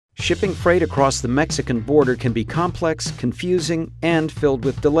shipping freight across the Mexican border can be complex, confusing, and filled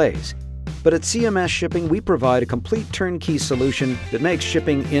with delays. But at CMS Shipping, we provide a complete turnkey solution that makes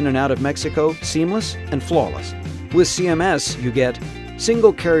shipping in and out of Mexico seamless and flawless. With CMS, you get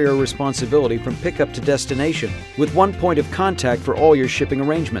single carrier responsibility from pickup to destination, with one point of contact for all your shipping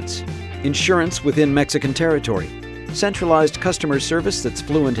arrangements. Insurance within Mexican territory. Centralized customer service that's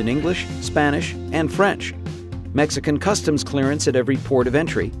fluent in English, Spanish, and French. Mexican customs clearance at every port of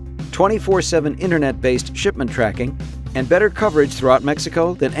entry. 24/7 internet-based shipment tracking, and better coverage throughout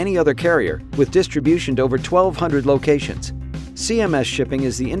Mexico than any other carrier, with distribution to over 1,200 locations. CMS Shipping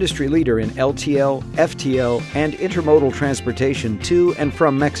is the industry leader in LTL, FTL, and intermodal transportation to and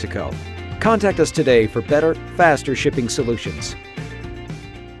from Mexico. Contact us today for better, faster shipping solutions.